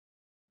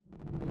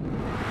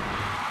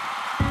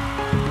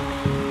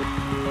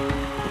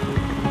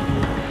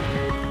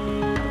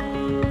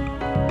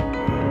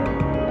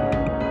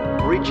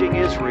reaching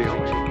Israel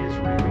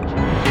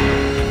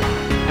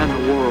and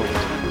the world.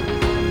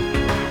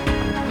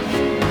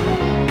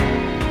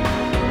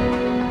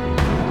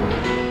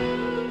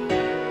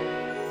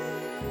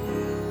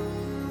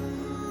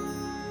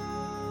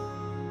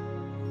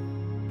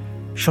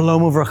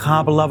 Shalom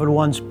uvracha, beloved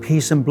ones.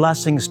 Peace and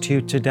blessings to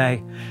you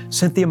today.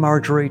 Cynthia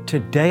Marjorie,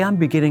 today I'm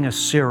beginning a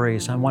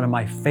series on one of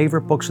my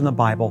favorite books in the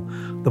Bible,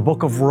 the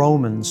book of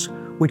Romans,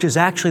 which is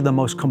actually the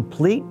most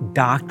complete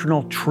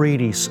doctrinal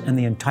treatise in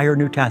the entire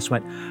New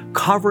Testament,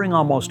 covering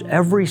almost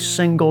every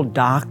single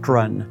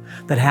doctrine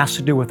that has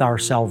to do with our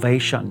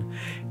salvation.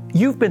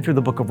 You've been through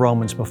the book of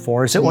Romans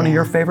before. Is it one of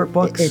your favorite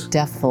books? It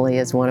definitely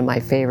is one of my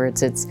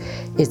favorites. It's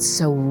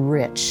so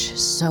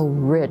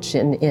rich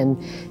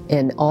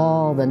in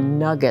all the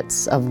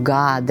nuggets of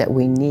God that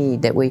we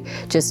need,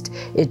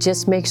 it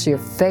just makes your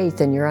faith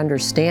and your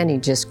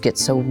understanding just get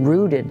so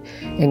rooted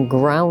and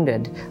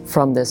grounded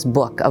from this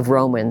book of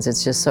Romans.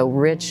 It's just so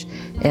rich,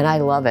 and I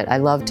love it. I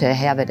love to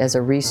have it as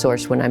a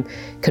resource when I'm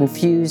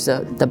confused.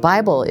 The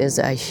Bible is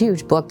a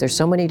huge book. There's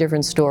so many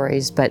different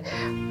stories, but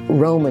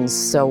Romans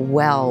so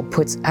well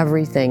puts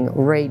everything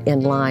right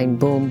in line,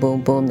 boom,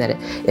 boom, boom, that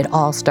it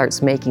all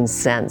starts making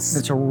sense.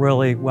 It's a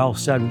really well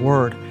said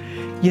word.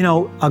 You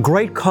know, a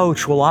great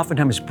coach will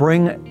oftentimes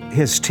bring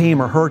his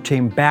team or her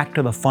team back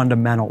to the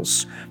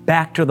fundamentals,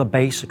 back to the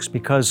basics,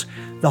 because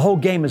the whole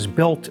game is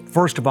built,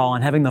 first of all,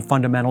 on having the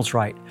fundamentals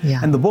right. Yeah.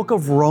 And the book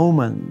of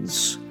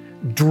Romans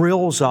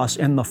drills us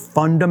in the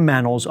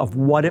fundamentals of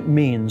what it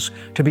means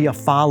to be a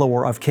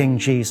follower of King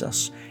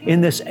Jesus.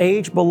 In this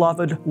age,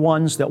 beloved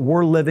ones, that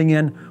we're living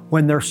in,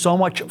 when there's so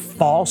much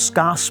false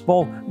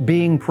gospel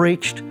being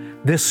preached,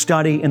 this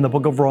study in the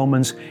book of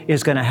Romans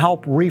is going to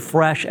help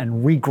refresh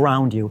and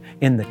reground you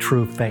in the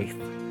true faith.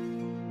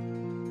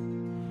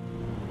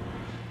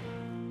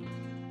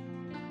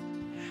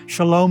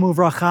 Shalom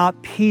uvracha,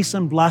 peace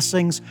and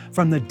blessings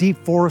from the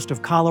deep forest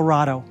of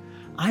Colorado.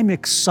 I'm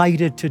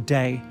excited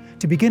today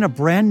to begin a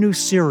brand new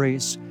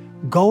series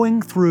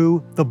going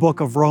through the book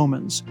of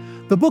Romans.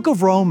 The book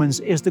of Romans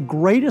is the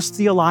greatest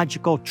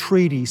theological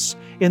treatise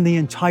in the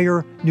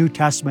entire New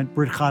Testament,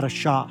 Brit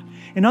Hadashah.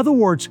 In other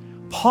words,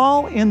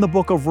 Paul in the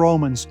book of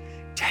Romans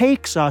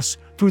takes us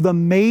through the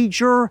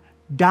major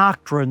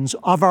doctrines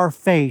of our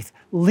faith,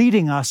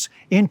 leading us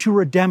into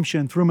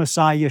redemption through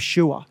Messiah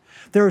Yeshua.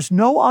 There's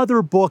no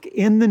other book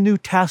in the New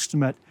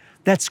Testament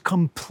that's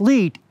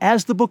complete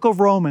as the book of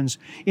Romans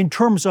in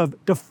terms of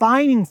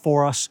defining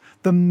for us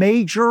the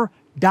major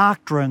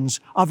doctrines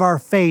of our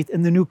faith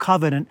in the new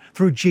covenant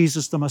through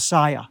Jesus the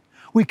Messiah.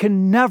 We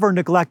can never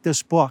neglect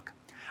this book.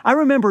 I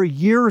remember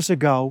years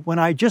ago when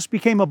I just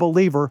became a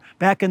believer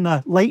back in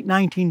the late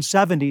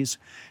 1970s,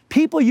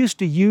 people used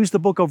to use the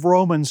book of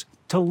Romans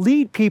to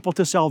lead people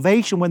to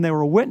salvation when they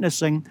were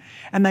witnessing,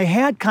 and they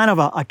had kind of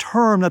a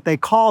term that they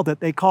called it.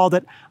 They called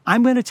it,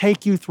 I'm going to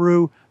take you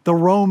through the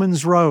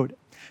Romans road.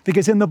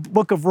 Because in the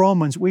book of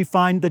Romans, we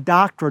find the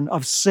doctrine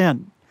of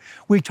sin.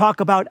 We talk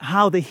about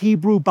how the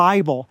Hebrew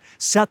Bible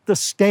set the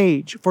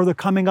stage for the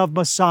coming of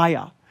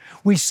Messiah.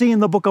 We see in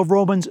the book of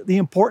Romans the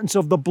importance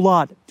of the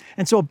blood.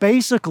 And so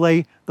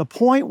basically, the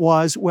point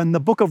was when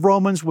the book of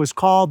Romans was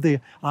called the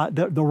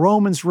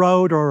Romans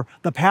road, or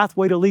the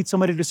pathway to lead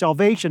somebody to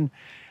salvation,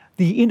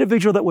 the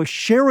individual that was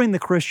sharing the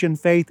Christian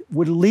faith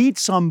would lead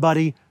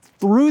somebody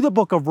through the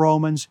book of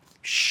Romans,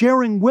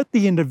 sharing with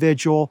the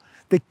individual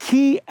the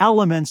key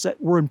elements that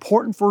were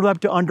important for them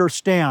to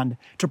understand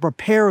to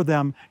prepare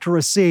them to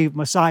receive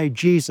Messiah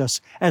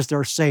Jesus as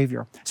their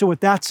Savior. So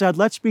with that said,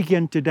 let's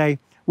begin today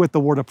with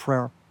the word of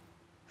prayer.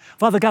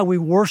 Father God, we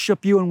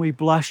worship you and we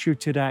bless you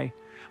today.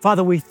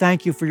 Father, we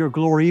thank you for your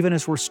glory, even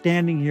as we're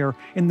standing here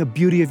in the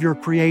beauty of your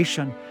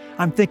creation.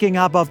 I'm thinking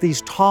of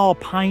these tall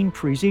pine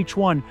trees, each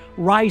one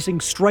rising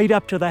straight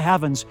up to the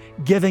heavens,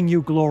 giving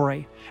you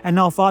glory. And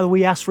now, Father,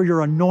 we ask for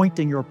your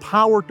anointing, your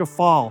power to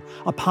fall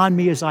upon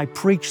me as I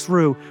preach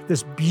through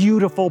this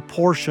beautiful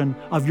portion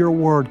of your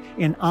word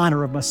in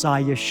honor of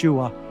Messiah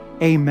Yeshua.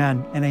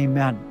 Amen and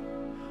amen.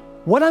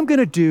 What I'm going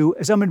to do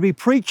is I'm going to be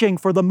preaching,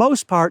 for the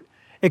most part,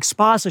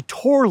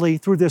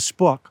 expositorily through this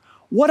book.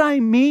 What I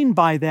mean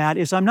by that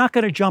is I'm not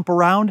going to jump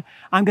around.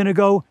 I'm going to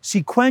go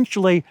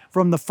sequentially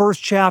from the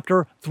first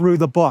chapter through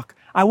the book.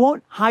 I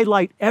won't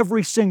highlight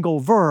every single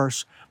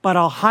verse, but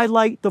I'll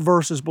highlight the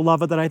verses,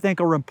 beloved, that I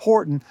think are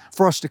important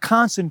for us to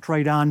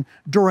concentrate on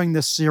during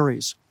this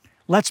series.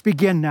 Let's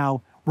begin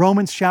now.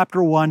 Romans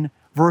chapter 1,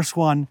 verse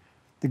 1.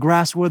 The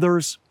grass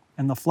withers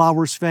and the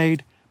flowers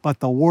fade, but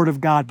the word of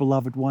God,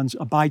 beloved ones,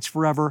 abides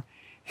forever.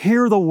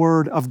 Hear the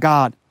word of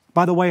God.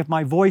 By the way, if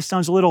my voice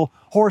sounds a little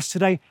hoarse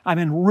today, I'm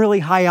in really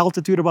high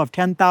altitude, above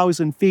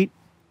 10,000 feet.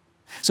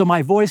 So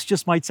my voice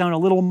just might sound a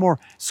little more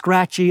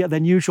scratchy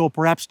than usual,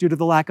 perhaps due to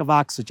the lack of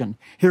oxygen.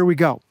 Here we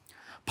go.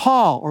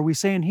 Paul, or we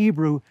say in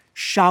Hebrew,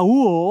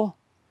 Shaul,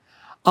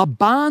 a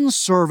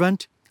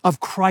bondservant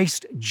of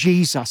Christ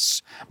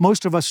Jesus.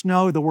 Most of us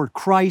know the word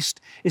Christ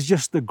is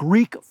just the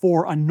Greek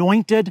for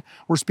anointed.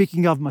 We're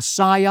speaking of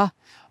Messiah.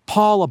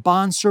 Paul, a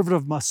bondservant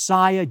of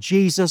Messiah,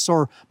 Jesus,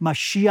 or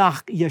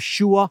Mashiach,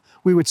 Yeshua,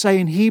 we would say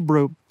in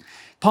Hebrew,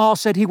 Paul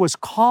said he was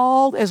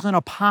called as an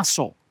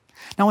apostle.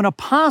 Now, an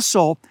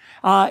apostle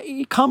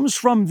it comes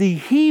from the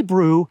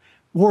Hebrew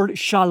word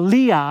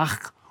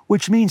shaliach,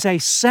 which means a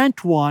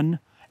sent one,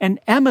 an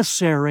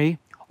emissary,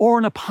 or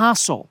an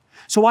apostle.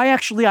 So I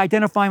actually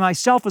identify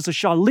myself as a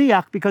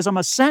shaliach because I'm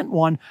a sent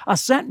one, a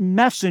sent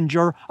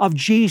messenger of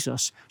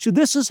Jesus. So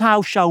this is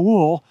how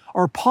Shaul,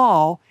 or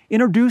Paul,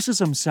 introduces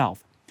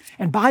himself.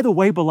 And by the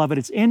way, beloved,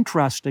 it's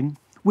interesting.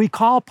 We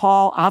call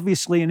Paul,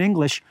 obviously in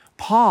English,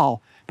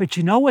 Paul. But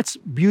you know what's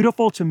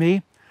beautiful to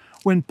me?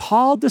 When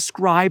Paul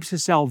describes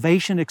his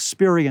salvation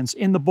experience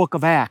in the book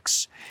of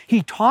Acts,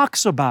 he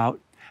talks about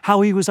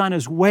how he was on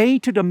his way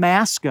to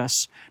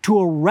Damascus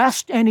to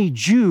arrest any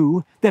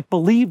Jew that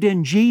believed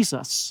in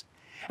Jesus.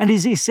 And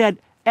as he said,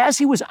 as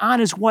he was on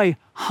his way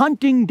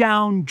hunting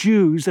down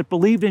Jews that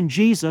believed in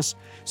Jesus,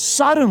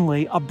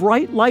 suddenly a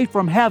bright light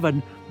from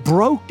heaven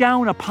broke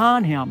down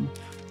upon him,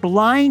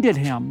 blinded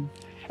him.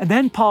 And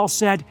then Paul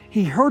said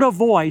he heard a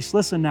voice,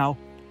 listen now,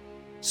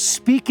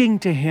 speaking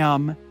to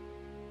him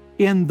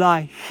in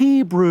the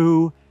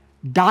Hebrew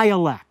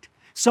dialect.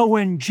 So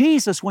when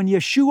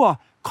Yeshua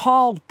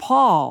called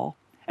Paul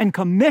and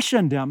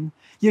commissioned him,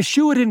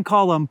 Yeshua didn't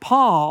call him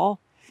Paul.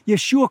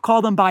 Yeshua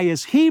called him by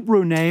his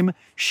Hebrew name,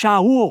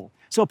 Shaul.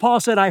 So Paul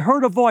said, I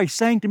heard a voice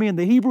saying to me in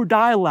the Hebrew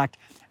dialect,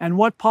 and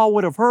what Paul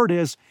would have heard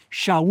is,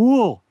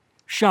 Shaul,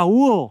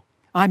 Shaul,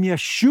 I'm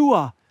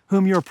Yeshua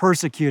whom you're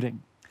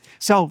persecuting.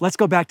 So let's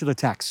go back to the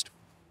text.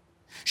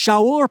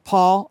 Shaul, or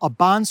Paul, a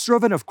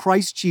bondservant of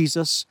Christ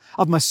Jesus,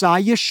 of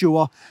Messiah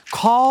Yeshua,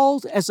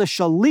 called as a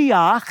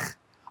shaliach,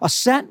 a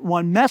sent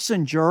one,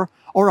 messenger,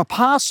 or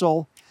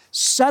apostle,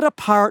 set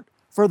apart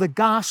for the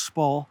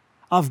gospel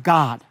of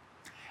God.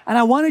 And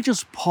I want to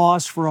just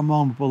pause for a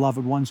moment,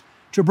 beloved ones,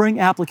 to bring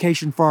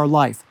application for our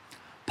life.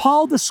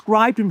 Paul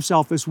described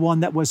himself as one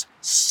that was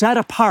set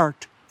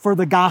apart for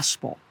the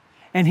gospel,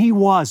 and he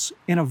was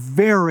in a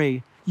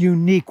very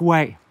unique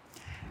way.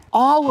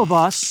 All of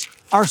us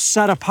are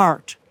set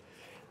apart.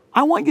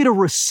 I want you to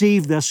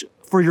receive this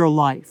for your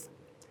life.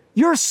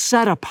 You're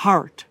set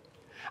apart.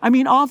 I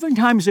mean,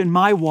 oftentimes in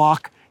my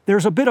walk,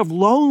 there's a bit of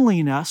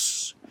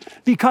loneliness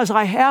because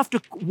I have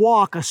to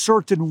walk a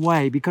certain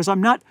way, because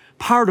I'm not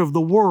part of the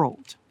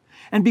world.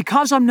 And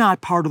because I'm not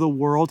part of the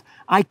world,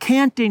 I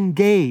can't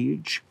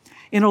engage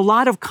in a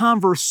lot of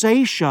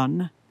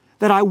conversation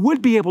that I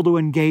would be able to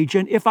engage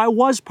in if I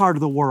was part of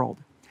the world.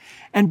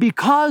 And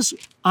because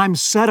I'm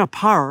set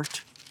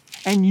apart,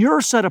 and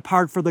you're set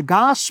apart for the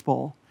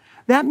gospel,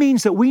 that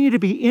means that we need to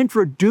be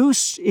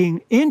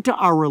introducing into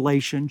our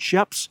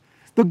relationships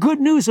the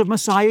good news of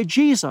Messiah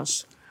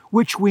Jesus,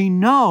 which we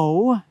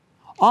know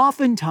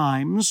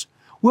oftentimes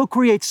will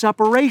create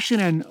separation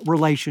in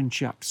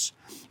relationships.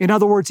 In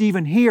other words,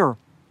 even here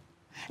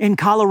in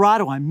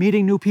Colorado, I'm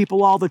meeting new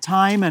people all the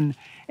time,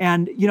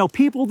 and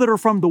people that are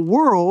from the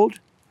world,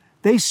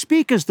 they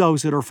speak as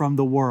those that are from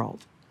the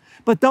world.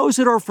 But those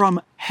that are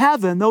from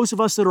heaven, those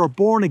of us that are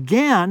born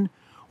again,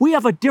 we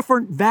have a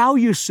different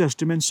value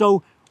system, and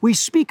so we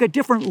speak a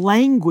different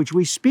language.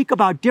 We speak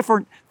about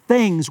different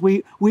things.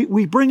 We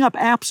bring up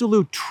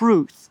absolute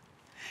truth.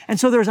 And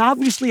so there's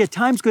obviously at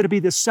times going to be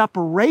this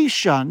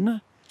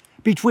separation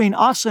between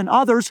us and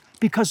others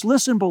because,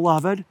 listen,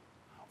 beloved,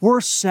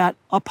 we're set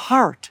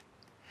apart.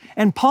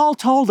 And Paul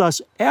told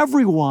us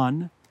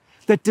everyone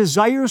that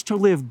desires to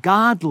live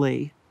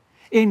godly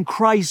in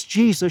Christ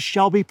Jesus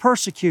shall be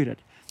persecuted.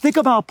 Think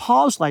about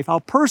Paul's life, how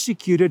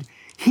persecuted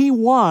he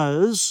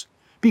was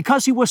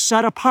because he was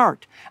set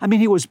apart. I mean,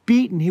 he was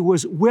beaten, he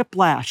was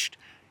whiplashed.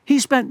 He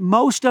spent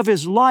most of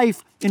his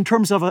life in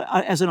terms of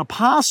as an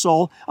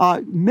apostle,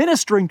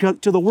 ministering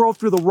to the world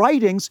through the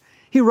writings.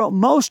 He wrote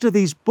most of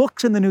these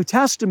books in the New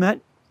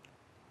Testament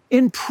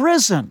in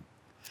prison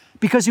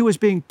because he was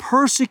being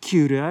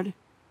persecuted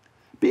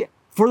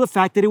for the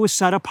fact that he was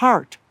set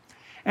apart.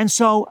 And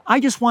so I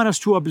just want us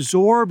to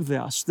absorb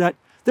this, that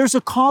there's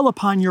a call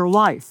upon your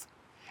life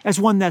as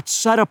one that's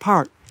set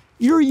apart.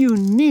 You're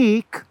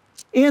unique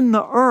in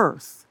the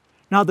earth.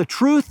 Now, the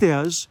truth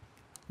is,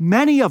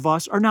 many of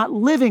us are not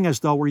living as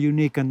though we're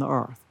unique in the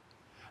earth.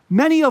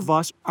 Many of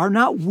us are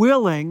not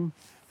willing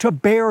to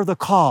bear the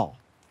call.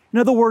 In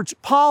other words,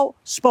 Paul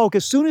spoke,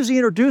 as soon as he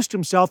introduced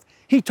himself,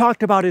 he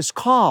talked about his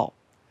call.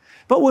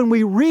 But when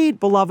we read,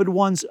 beloved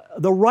ones,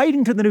 the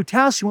writing to the New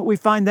Testament, we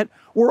find that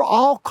we're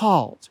all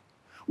called.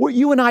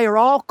 You and I are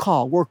all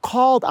called. We're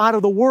called out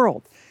of the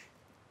world.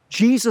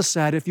 Jesus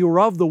said, if you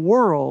were of the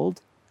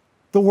world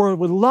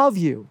would love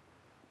you.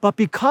 But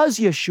because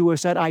Yeshua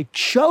said, I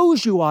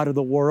chose you out of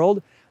the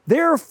world,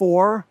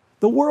 therefore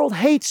the world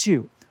hates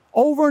you.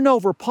 Over and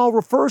over, Paul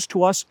refers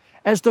to us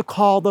as the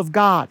called of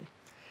God.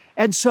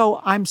 And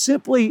so I'm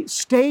simply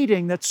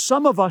stating that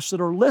some of us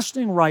that are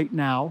listening right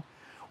now,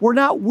 we're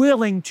not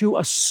willing to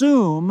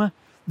assume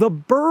the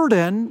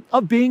burden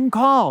of being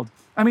called.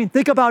 I mean,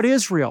 think about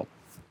Israel.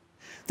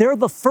 They're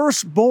the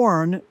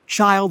firstborn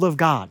child of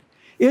God.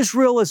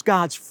 Israel is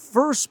God's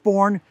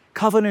firstborn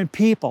covenant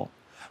people.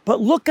 But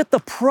look at the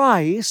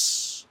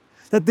price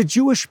that the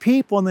Jewish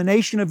people and the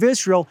nation of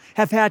Israel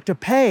have had to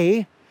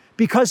pay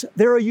because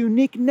they're a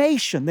unique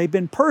nation. They've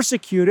been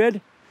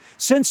persecuted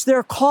since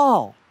their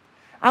call.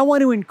 I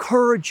want to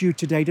encourage you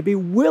today to be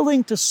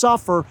willing to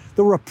suffer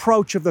the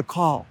reproach of the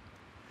call.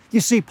 You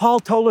see, Paul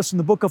told us in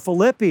the book of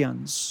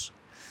Philippians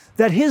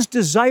that his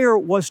desire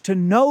was to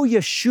know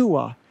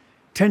Yeshua,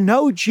 to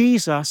know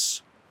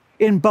Jesus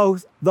in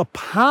both the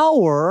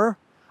power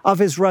of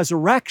his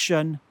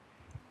resurrection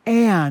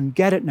and,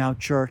 get it now,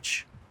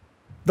 church,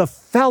 the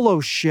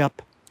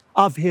fellowship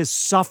of his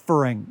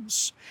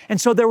sufferings. And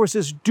so there was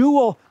this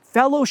dual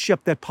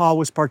fellowship that Paul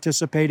was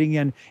participating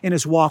in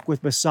his walk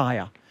with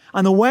Messiah.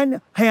 On the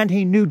one hand,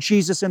 he knew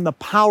Jesus in the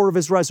power of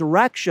his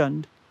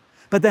resurrection,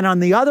 but then on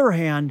the other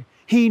hand,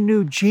 he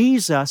knew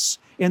Jesus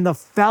in the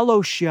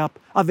fellowship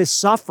of his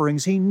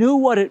sufferings. He knew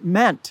what it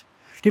meant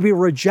to be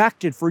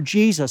rejected for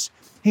Jesus.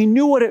 He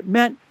knew what it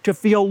meant to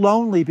feel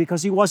lonely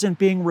because he wasn't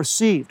being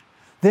received.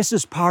 This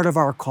is part of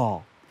our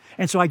call.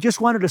 And so I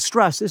just wanted to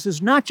stress, this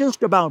is not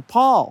just about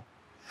Paul.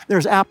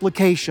 There's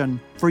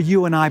application for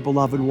you and I,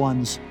 beloved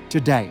ones,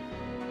 today.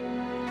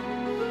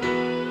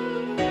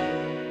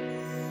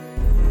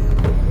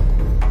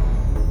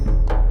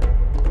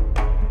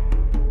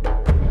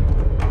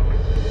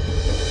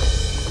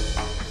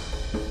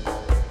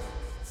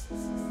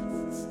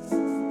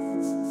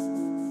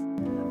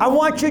 I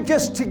want you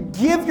just to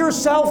give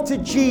yourself to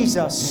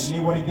Jesus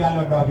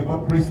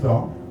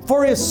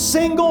for his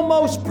single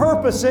most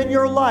purpose in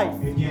your life.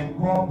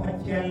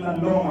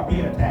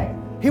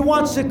 He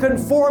wants to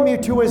conform you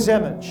to his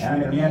image.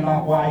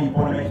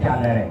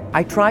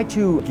 I tried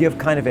to give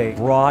kind of a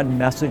broad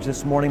message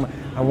this morning.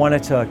 I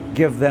wanted to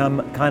give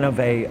them kind of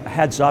a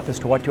heads up as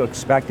to what to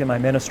expect in my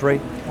ministry.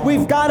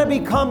 We've got to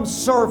become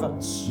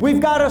servants.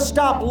 We've got to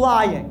stop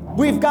lying.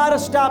 We've got to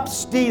stop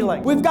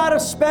stealing. We've got to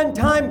spend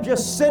time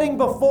just sitting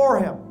before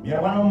him.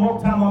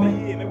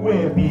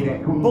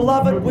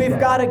 Beloved, we've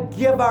got to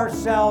give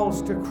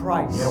ourselves to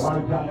Christ.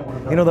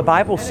 You know, the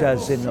Bible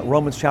says in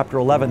Romans chapter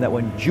 11 that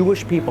when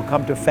Jewish people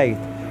come to faith,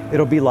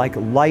 it'll be like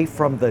life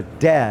from the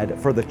dead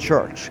for the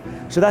church.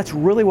 So that's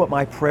really what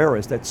my prayer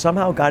is, that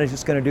somehow God is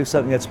just going to do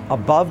something that's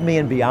above me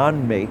and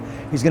beyond me.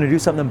 He's going to do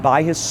something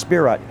by his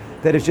Spirit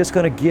that is just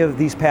going to give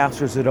these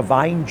pastors a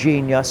divine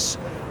genius,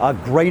 a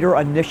greater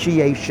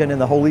initiation in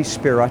the Holy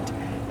Spirit,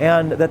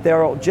 and that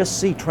they'll just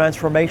see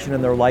transformation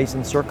in their lives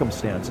and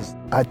circumstances.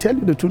 I tell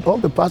you the truth, all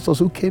the pastors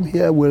who came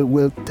here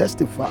will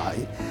testify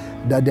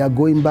that they are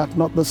going back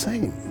not the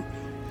same.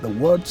 The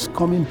words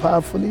coming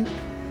powerfully,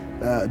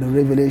 the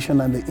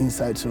revelation and the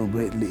insight so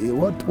greatly.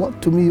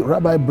 What to me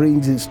Rabbi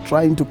brings is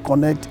trying to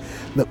connect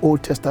the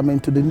Old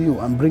Testament to the New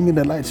and bringing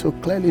the light so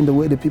clearly in the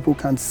way that people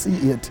can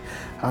see it,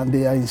 and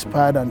they are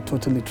inspired and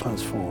totally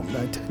transformed.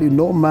 I tell you,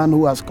 no man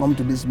who has come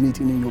to this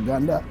meeting in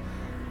Uganda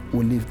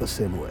will live the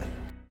same way.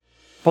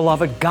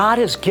 Beloved, God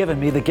has given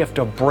me the gift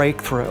of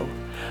breakthrough,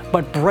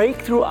 but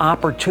breakthrough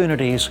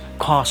opportunities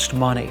cost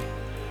money.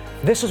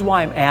 This is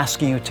why I'm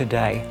asking you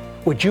today,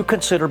 would you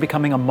consider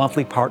becoming a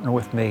monthly partner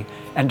with me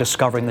and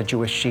discovering the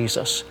Jewish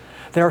Jesus?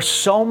 There are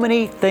so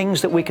many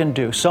things that we can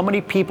do, so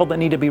many people that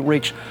need to be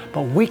reached,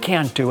 but we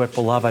can't do it,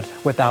 beloved,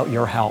 without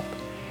your help.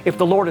 If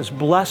the Lord is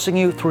blessing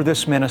you through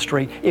this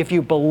ministry, if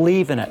you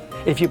believe in it,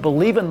 if you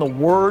believe in the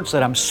words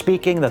that I'm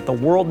speaking, that the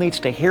world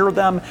needs to hear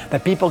them,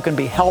 that people can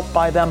be helped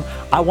by them,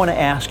 I want to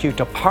ask you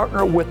to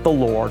partner with the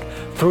Lord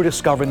through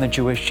discovering the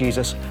Jewish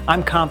Jesus.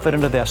 I'm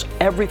confident of this.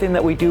 Everything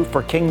that we do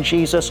for King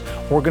Jesus,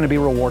 we're going to be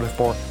rewarded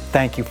for.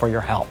 Thank you for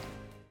your help.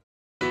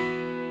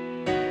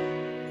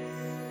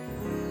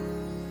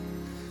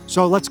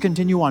 So let's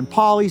continue on.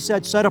 Paul, he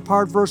said, set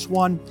apart, verse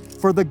 1,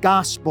 for the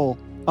gospel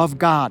of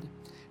God.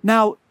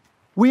 Now,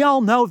 we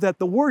all know that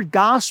the word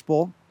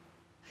gospel,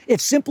 it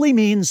simply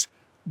means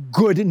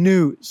good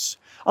news.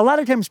 A lot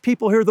of times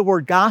people hear the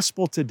word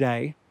gospel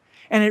today,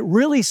 and it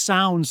really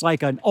sounds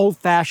like an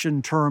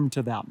old-fashioned term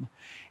to them.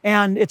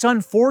 And it's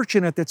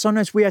unfortunate that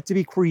sometimes we have to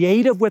be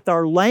creative with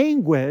our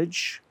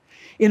language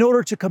in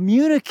order to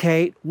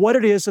communicate what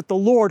it is that the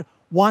Lord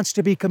wants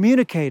to be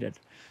communicated.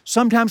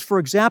 Sometimes, for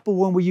example,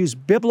 when we use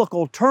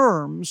biblical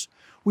terms,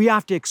 we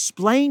have to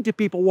explain to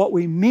people what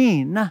we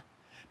mean,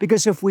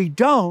 because if we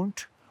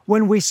don't,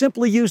 when we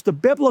simply use the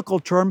biblical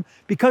term,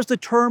 because the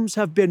terms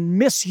have been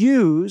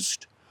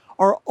misused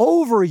or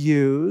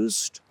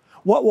overused,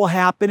 what will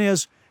happen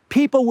is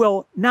people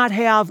will not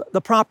have the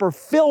proper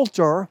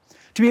filter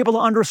to be able to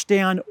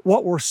understand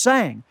what we're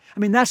saying. I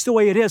mean, that's the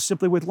way it is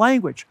simply with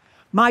language.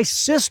 My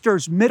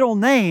sister's middle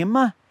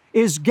name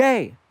is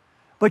Gay.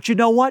 But you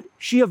know what?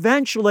 She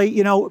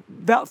eventually,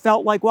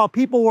 felt like, well,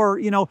 people were,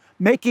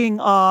 making,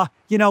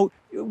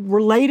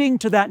 relating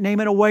to that name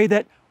in a way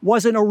that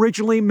wasn't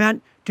originally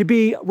meant to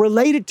be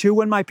related to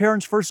when my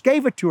parents first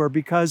gave it to her.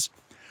 Because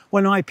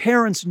when my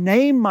parents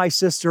named my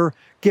sister,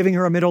 giving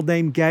her a middle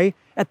name Gay,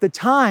 at the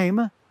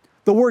time,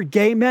 the word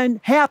gay meant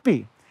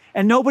happy,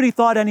 and nobody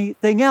thought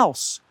anything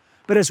else.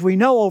 But as we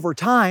know over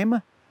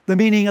time, the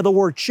meaning of the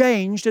word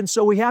changed, and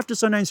so we have to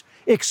sometimes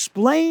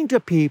explain to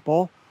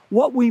people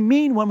what we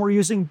mean when we're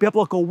using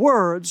biblical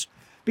words,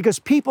 because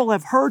people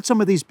have heard some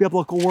of these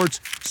biblical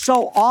words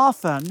so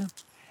often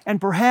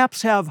and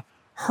perhaps have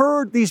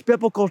heard these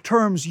biblical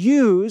terms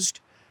used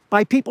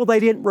by people they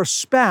didn't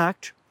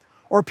respect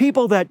or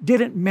people that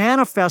didn't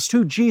manifest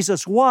who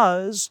Jesus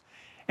was.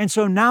 And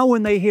so now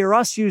when they hear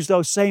us use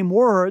those same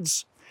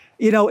words,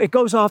 it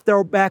goes off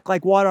their back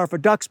like water off a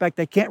duck's back.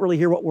 They can't really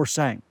hear what we're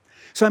saying.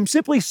 So I'm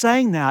simply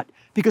saying that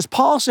because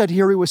Paul said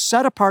here he was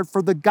set apart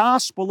for the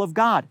gospel of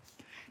God.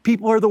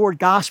 People hear the word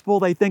gospel,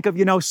 they think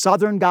of,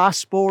 Southern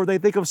gospel, or they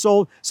think of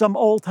some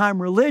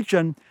old-time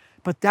religion,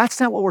 but that's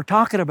not what we're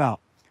talking about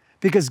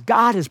because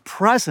God is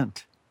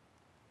present.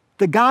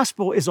 The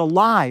gospel is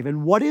alive.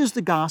 And what is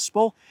the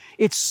gospel?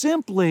 It's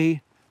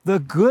simply the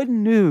good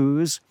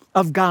news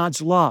of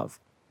God's love.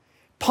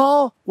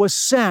 Paul was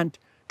sent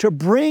to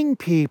bring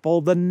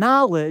people the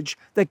knowledge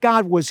that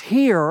God was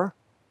here,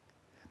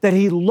 that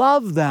He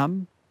loved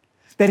them,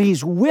 that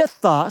He's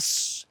with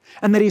us,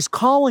 and that He's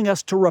calling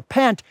us to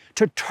repent,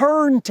 to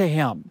turn to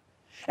Him.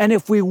 And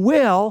if we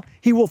will,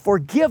 He will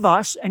forgive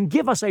us and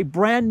give us a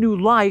brand new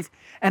life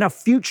and a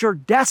future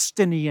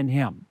destiny in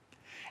Him.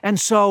 And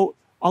so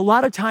a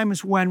lot of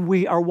times when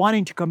we are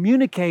wanting to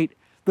communicate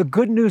the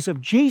good news of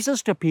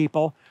Jesus to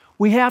people,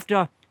 we have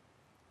to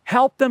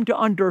help them to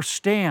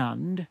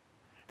understand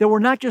that we're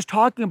not just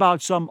talking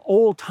about some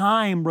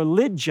old-time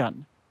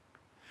religion.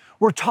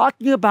 We're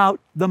talking about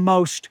the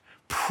most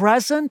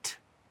present,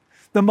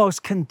 the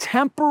most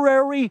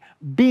contemporary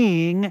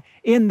being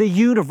in the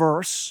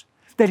universe,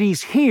 that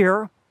He's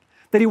here,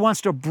 that He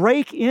wants to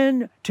break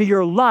into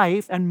your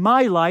life and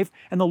my life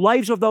and the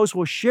lives of those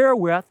we'll share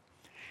with.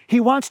 He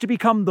wants to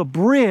become the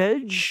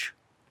bridge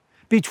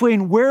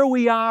between where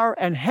we are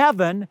and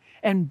heaven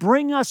and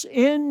bring us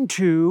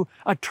into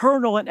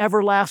eternal and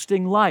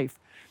everlasting life,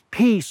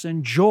 peace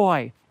and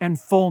joy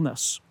and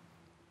fullness.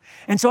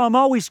 And so I'm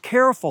always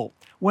careful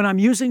when I'm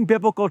using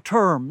biblical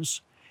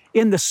terms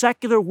in the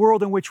secular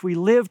world in which we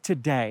live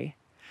today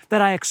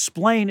that I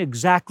explain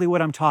exactly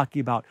what I'm talking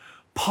about.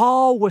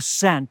 Paul was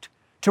sent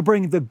to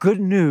bring the good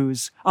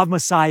news of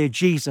Messiah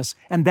Jesus,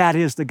 and that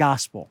is the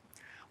gospel.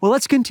 Well,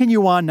 let's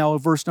continue on now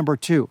with verse number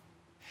 2.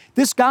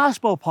 This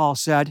gospel, Paul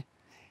said,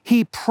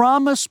 He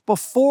promised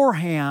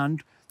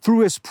beforehand through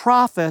His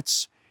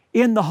prophets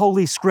in the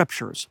Holy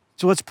Scriptures.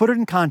 So let's put it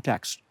in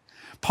context.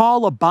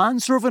 Paul, a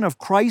bondservant of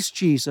Christ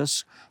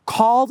Jesus,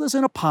 called as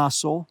an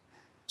apostle,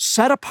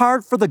 set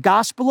apart for the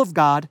gospel of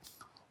God,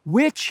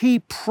 which He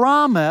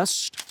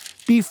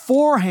promised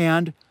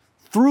beforehand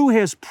through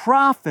His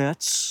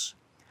prophets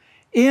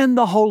in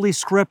the Holy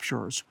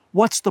Scriptures.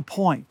 What's the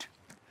point?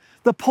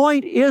 The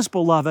point is,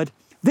 beloved,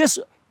 this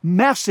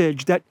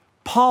message that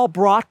Paul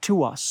brought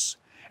to us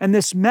and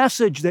this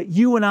message that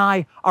you and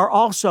I are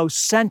also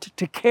sent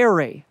to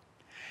carry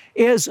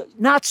is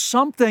not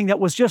something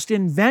that was just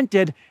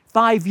invented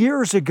 5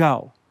 years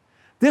ago.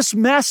 This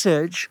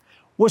message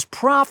was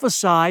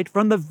prophesied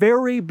from the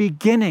very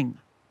beginning.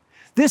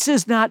 This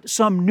is not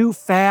some new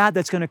fad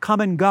that's going to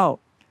come and go.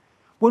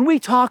 When we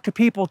talk to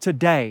people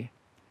today,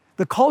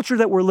 the culture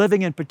that we're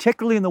living in,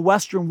 particularly in the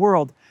Western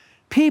world,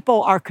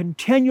 people are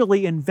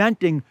continually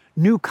inventing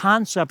new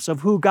concepts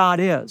of who God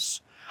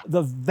is.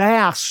 The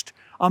vast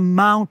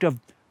amount of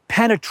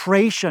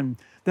penetration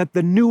that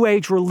the New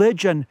Age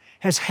religion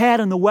has had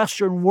in the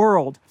Western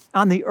world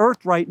on the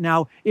earth right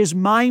now is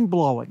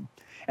mind-blowing.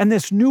 And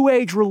this New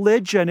Age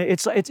religion,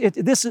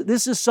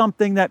 this is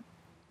something that,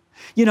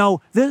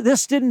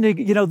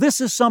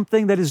 this is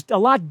something that is a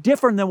lot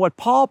different than what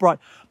Paul brought.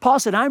 Paul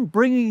said, I'm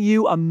bringing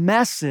you a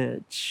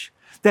message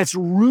that's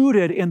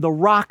rooted in the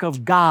rock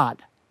of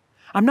God.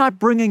 I'm not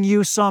bringing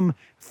you some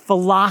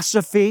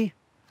philosophy.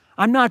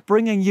 I'm not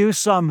bringing you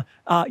some,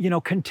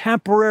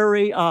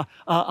 contemporary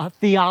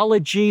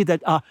theology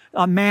that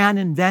a man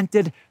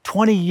invented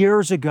 20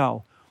 years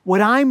ago.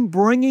 What I'm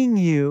bringing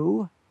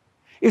you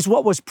is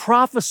what was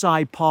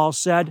prophesied, Paul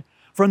said,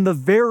 from the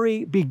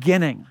very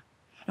beginning.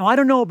 Now, I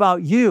don't know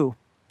about you,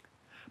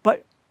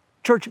 but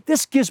church,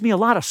 this gives me a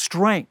lot of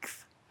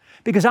strength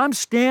because I'm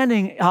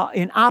standing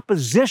in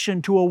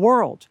opposition to a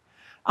world.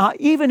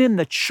 Even in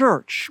the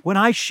church, when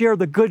I share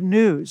the good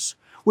news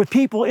with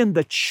people in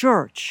the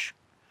church,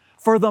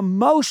 for the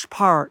most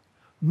part,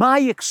 my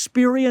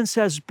experience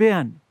has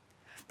been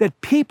that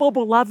people,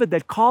 beloved,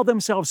 that call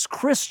themselves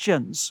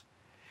Christians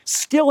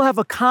still have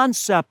a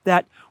concept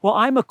that, well,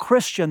 I'm a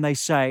Christian, they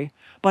say,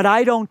 but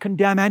I don't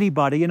condemn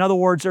anybody. In other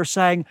words, they're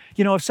saying,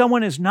 if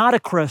someone is not a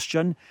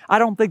Christian, I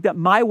don't think that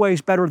my way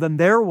is better than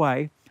their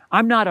way.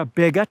 I'm not a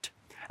bigot.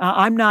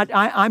 I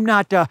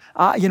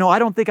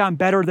don't think I'm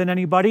better than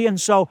anybody,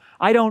 and so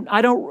I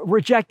don't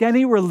reject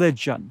any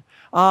religion.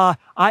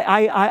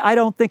 I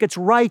don't think it's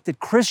right that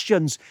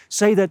Christians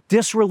say that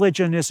this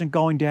religion isn't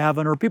going to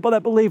heaven, or people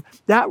that believe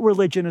that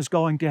religion is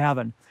going to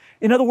heaven.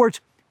 In other words,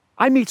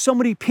 I meet so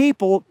many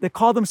people that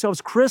call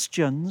themselves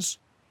Christians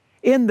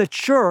in the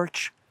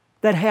church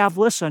that have,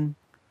 listen,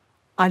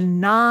 a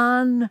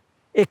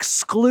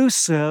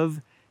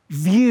non-exclusive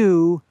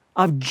view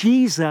of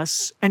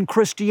Jesus and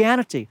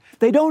Christianity.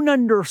 They don't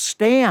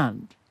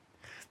understand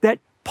that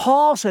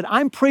Paul said,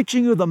 I'm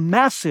preaching you the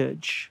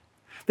message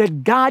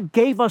that God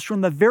gave us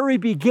from the very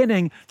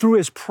beginning through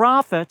His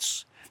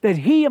prophets, that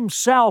He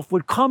Himself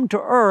would come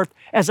to earth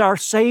as our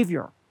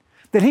Savior,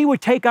 that He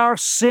would take our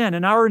sin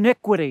and our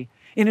iniquity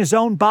in His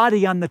own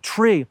body on the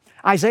tree,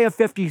 Isaiah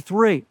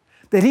 53,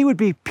 that He would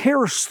be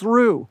pierced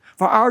through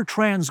for our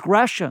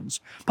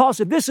transgressions. Paul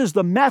said this is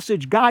the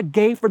message God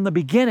gave from the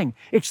beginning.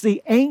 It's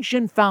the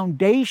ancient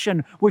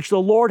foundation which the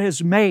Lord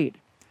has made.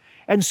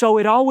 And so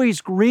it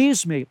always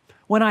grieves me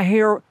when I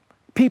hear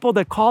people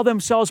that call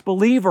themselves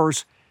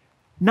believers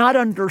not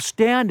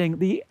understanding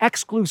the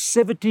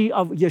exclusivity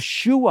of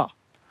Yeshua,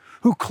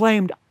 who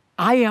claimed,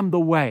 I am the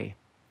way,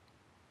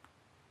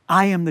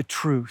 I am the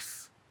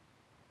truth,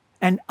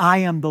 and I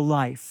am the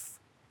life,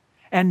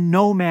 and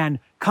no man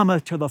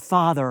cometh to the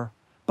Father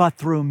but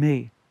through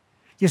me.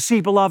 You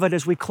see, beloved,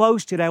 as we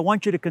close today, I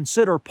want you to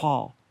consider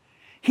Paul.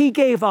 He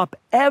gave up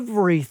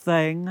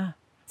everything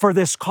for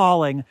this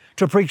calling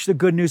to preach the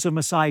good news of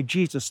Messiah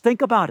Jesus.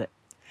 Think about it.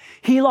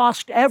 He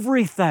lost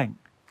everything.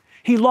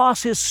 He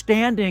lost his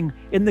standing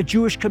in the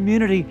Jewish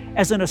community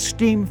as an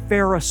esteemed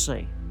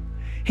Pharisee.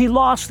 He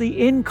lost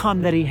the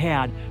income that he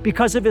had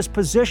because of his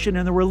position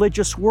in the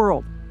religious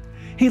world.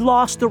 He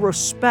lost the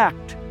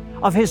respect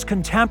of his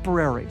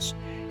contemporaries.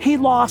 He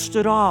lost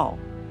it all.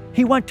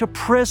 He went to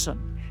prison.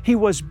 He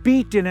was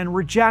beaten and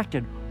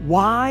rejected.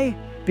 Why?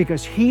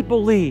 Because he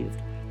believed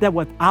that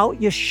without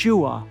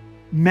Yeshua,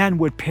 men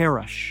would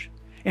perish.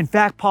 In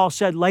fact, Paul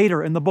said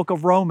later in the book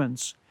of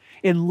Romans,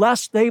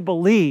 unless they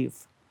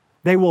believe,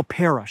 they will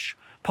perish.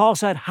 Paul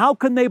said, how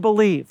can they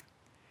believe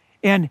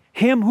in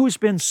Him who's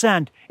been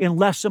sent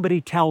unless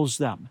somebody tells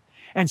them?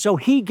 And so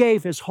he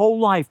gave his whole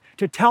life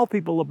to tell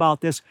people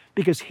about this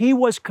because he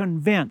was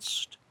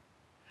convinced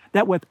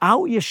that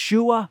without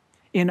Yeshua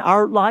in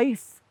our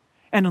life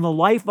and in the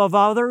life of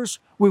others,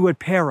 we would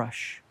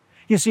perish.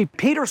 You see,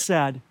 Peter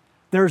said,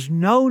 there's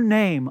no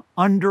name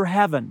under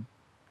heaven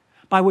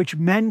by which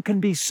men can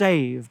be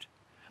saved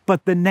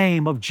but the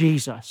name of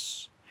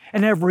Jesus.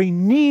 And every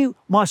knee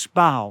must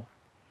bow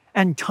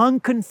and tongue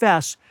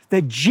confess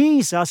that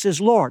Jesus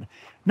is Lord.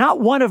 Not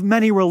one of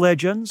many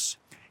religions.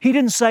 He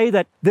didn't say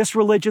that this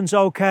religion's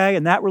okay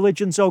and that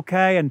religion's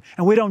okay and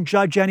we don't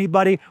judge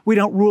anybody, we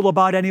don't rule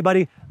about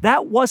anybody.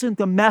 That wasn't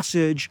the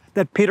message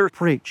that Peter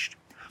preached.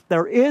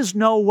 There is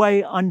no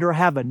way under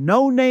heaven,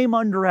 no name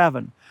under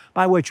heaven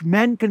by which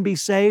men can be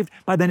saved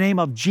by the name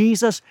of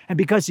Jesus. And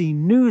because he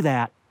knew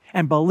that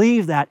and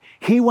believed that,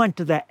 he went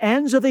to the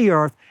ends of the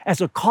earth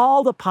as a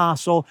called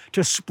apostle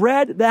to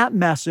spread that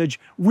message,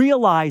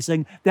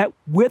 realizing that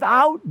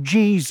without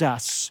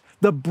Jesus,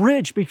 the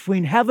bridge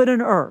between heaven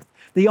and earth,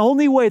 the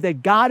only way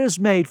that God has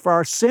made for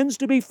our sins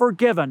to be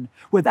forgiven,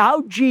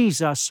 without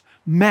Jesus,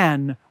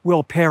 men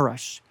will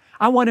perish.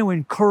 I want to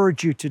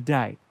encourage you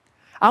today.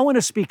 I want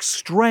to speak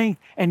strength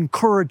and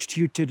courage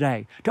to you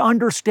today to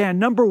understand,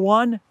 number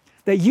one,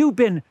 that you've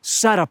been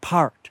set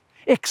apart.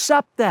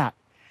 Accept that.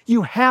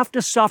 You have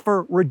to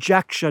suffer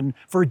rejection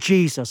for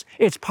Jesus.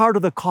 It's part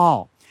of the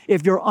call.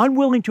 If you're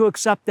unwilling to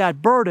accept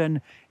that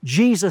burden,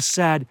 Jesus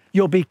said,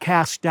 you'll be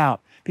cast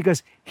out.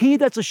 Because he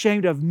that's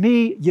ashamed of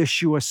me,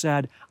 Yeshua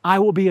said, I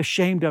will be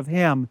ashamed of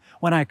him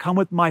when I come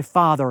with my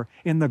Father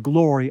in the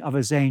glory of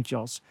his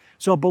angels.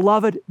 So,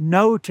 beloved,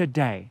 know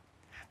today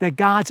that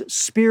God's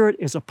Spirit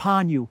is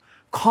upon you,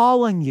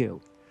 calling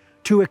you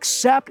to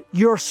accept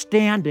your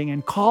standing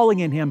and calling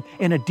in him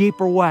in a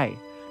deeper way,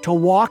 to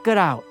walk it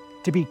out,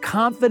 to be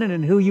confident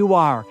in who you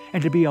are,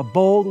 and to be a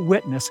bold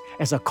witness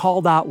as a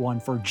called out one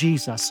for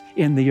Jesus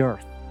in the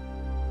earth.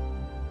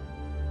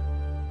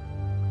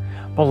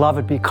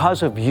 Beloved,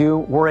 because of you,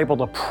 we're able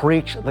to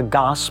preach the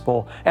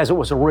gospel as it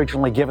was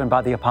originally given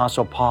by the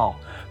Apostle Paul.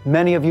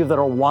 Many of you that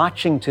are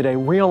watching today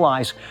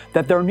realize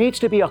that there needs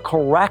to be a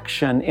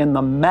correction in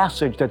the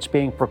message that's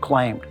being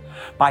proclaimed.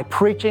 By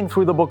preaching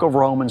through the book of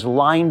Romans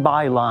line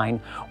by line,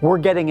 we're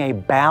getting a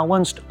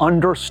balanced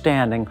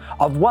understanding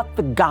of what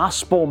the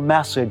gospel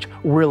message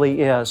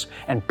really is,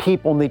 and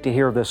people need to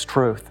hear this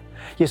truth.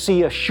 You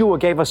see, Yeshua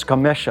gave us a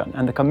commission,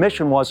 and the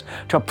commission was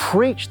to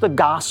preach the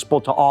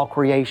gospel to all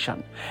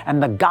creation.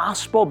 And the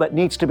gospel that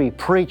needs to be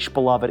preached,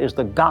 beloved, is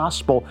the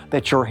gospel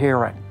that you're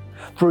hearing.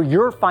 Through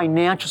your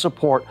financial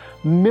support,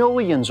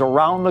 millions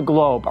around the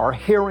globe are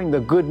hearing the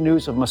good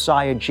news of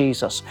Messiah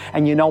Jesus.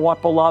 And you know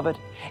what, beloved?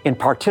 In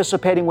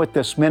participating with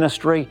this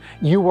ministry,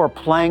 you are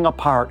playing a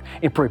part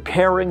in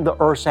preparing the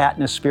earth's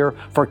atmosphere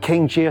for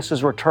King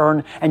Jesus'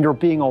 return, and you're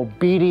being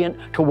obedient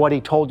to what he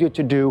told you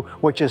to do,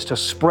 which is to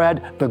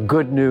spread the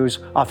good news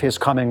of his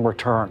coming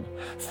return.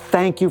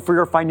 Thank you for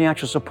your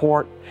financial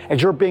support.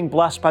 As you're being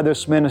blessed by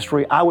this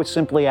ministry, I would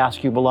simply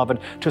ask you, beloved,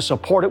 to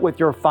support it with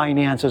your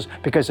finances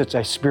because it's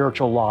a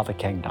spiritual law of the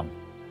kingdom.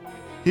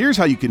 Here's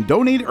how you can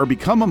donate or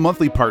become a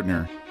monthly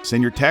partner.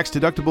 Send your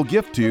tax-deductible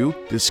gift to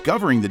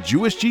Discovering the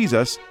Jewish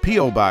Jesus,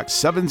 P.O. Box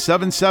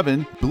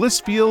 777,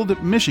 Blissfield,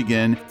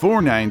 Michigan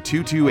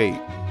 49228.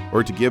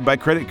 Or to give by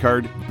credit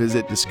card,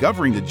 visit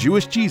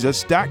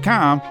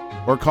discoveringthejewishjesus.com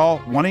or call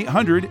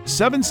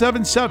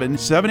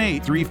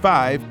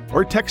 1-800-777-7835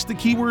 or text the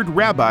keyword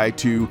Rabbi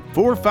to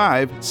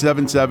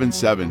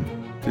 45777.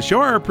 To show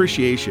our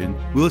appreciation,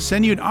 we'll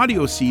send you an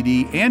audio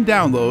CD and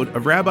download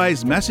of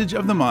Rabbi's Message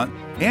of the Month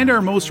and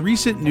our most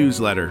recent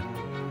newsletter.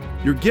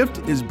 Your gift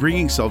is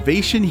bringing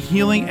salvation,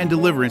 healing, and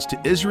deliverance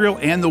to Israel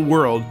and the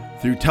world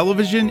through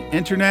television,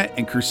 internet,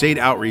 and crusade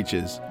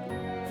outreaches.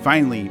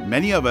 Finally,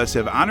 many of us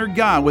have honored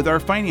God with our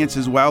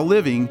finances while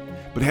living,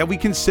 but have we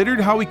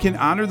considered how we can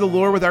honor the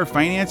Lord with our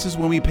finances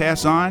when we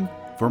pass on?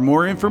 For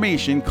more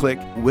information, click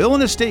Will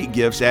and Estate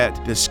Gifts at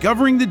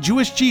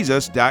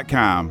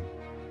discoveringthejewishjesus.com.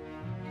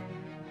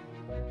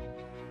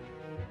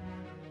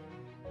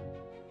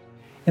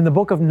 In the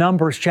book of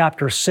Numbers,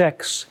 chapter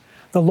 6,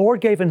 the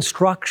Lord gave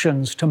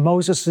instructions to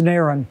Moses and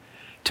Aaron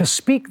to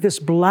speak this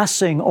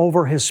blessing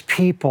over His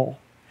people.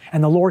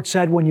 And the Lord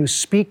said, when you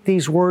speak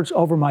these words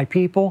over my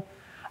people,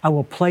 I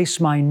will place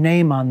my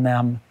name on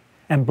them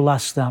and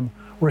bless them.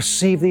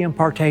 Receive the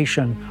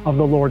impartation of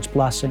the Lord's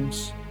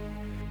blessings.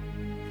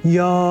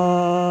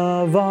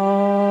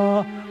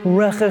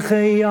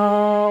 Yavarechecha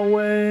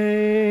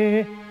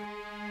Yahweh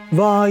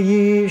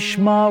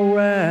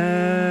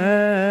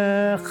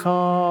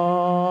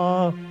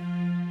vayishmarecha.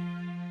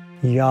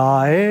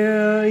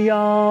 Ya'er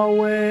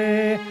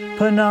Yahweh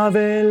panav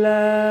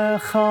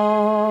elecha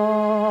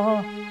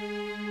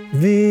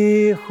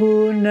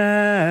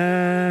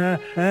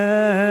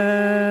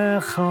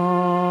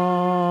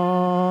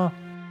vichunecha.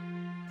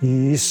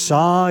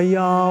 Yisa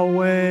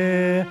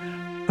Yahweh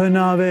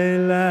panav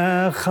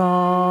elecha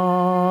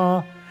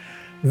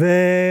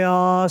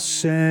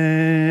ve'asem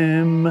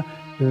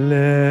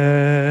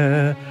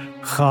lecha.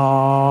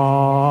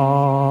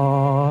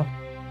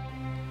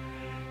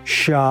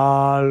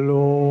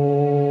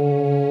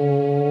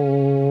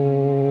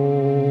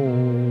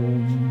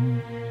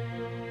 Shalom.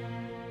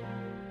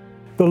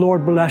 The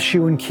Lord bless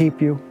you and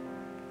keep you.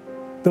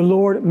 The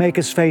Lord make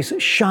His face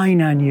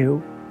shine on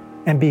you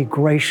and be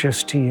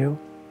gracious to you.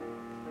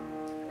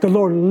 The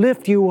Lord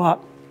lift you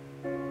up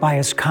by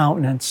His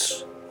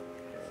countenance,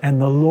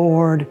 and the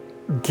Lord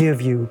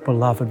give you,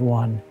 beloved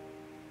one,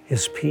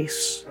 His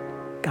peace.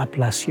 God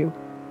bless you,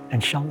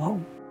 and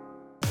shalom.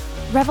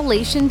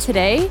 Revelation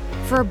today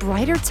for a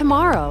brighter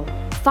tomorrow.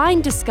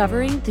 Find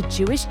Discovering the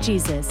Jewish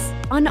Jesus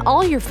on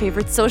all your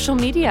favorite social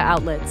media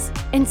outlets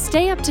and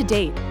stay up to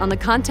date on the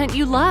content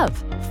you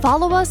love.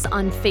 Follow us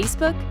on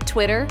Facebook,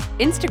 Twitter,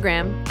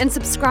 Instagram, and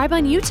subscribe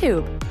on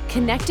YouTube.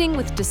 Connecting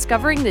with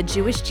Discovering the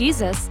Jewish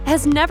Jesus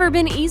has never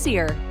been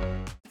easier.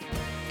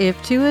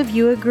 If two of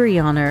you agree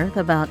on earth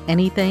about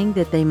anything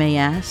that they may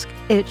ask,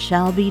 it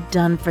shall be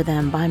done for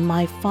them by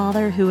my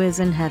Father who is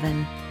in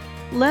heaven.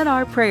 Let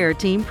our prayer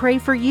team pray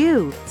for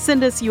you.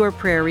 Send us your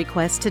prayer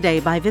request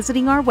today by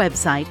visiting our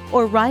website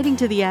or writing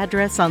to the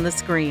address on the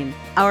screen.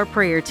 Our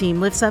prayer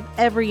team lifts up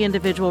every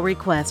individual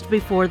request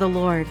before the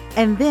Lord.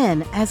 And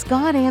then, as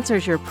God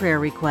answers your prayer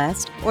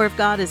request, or if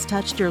God has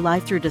touched your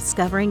life through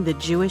discovering the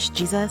Jewish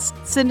Jesus,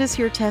 send us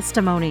your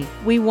testimony.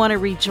 We want to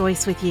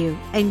rejoice with you,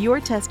 and your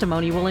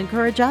testimony will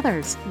encourage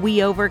others.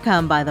 We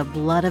overcome by the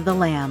blood of the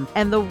Lamb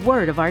and the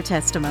word of our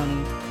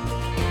testimony.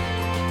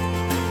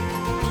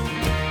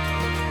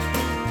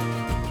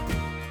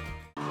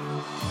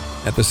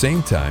 At the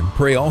same time,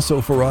 pray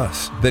also for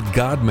us, that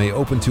God may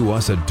open to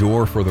us a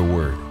door for the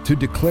Word, to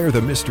declare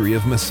the mystery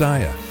of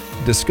Messiah,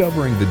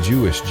 discovering the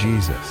Jewish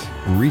Jesus,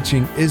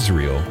 reaching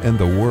Israel and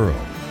the world.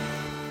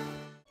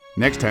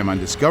 Next time on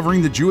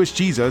Discovering the Jewish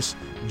Jesus,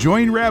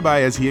 join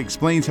Rabbi as he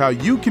explains how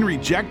you can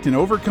reject and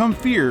overcome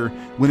fear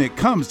when it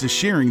comes to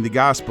sharing the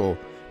gospel.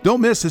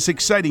 Don't miss this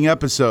exciting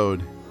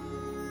episode.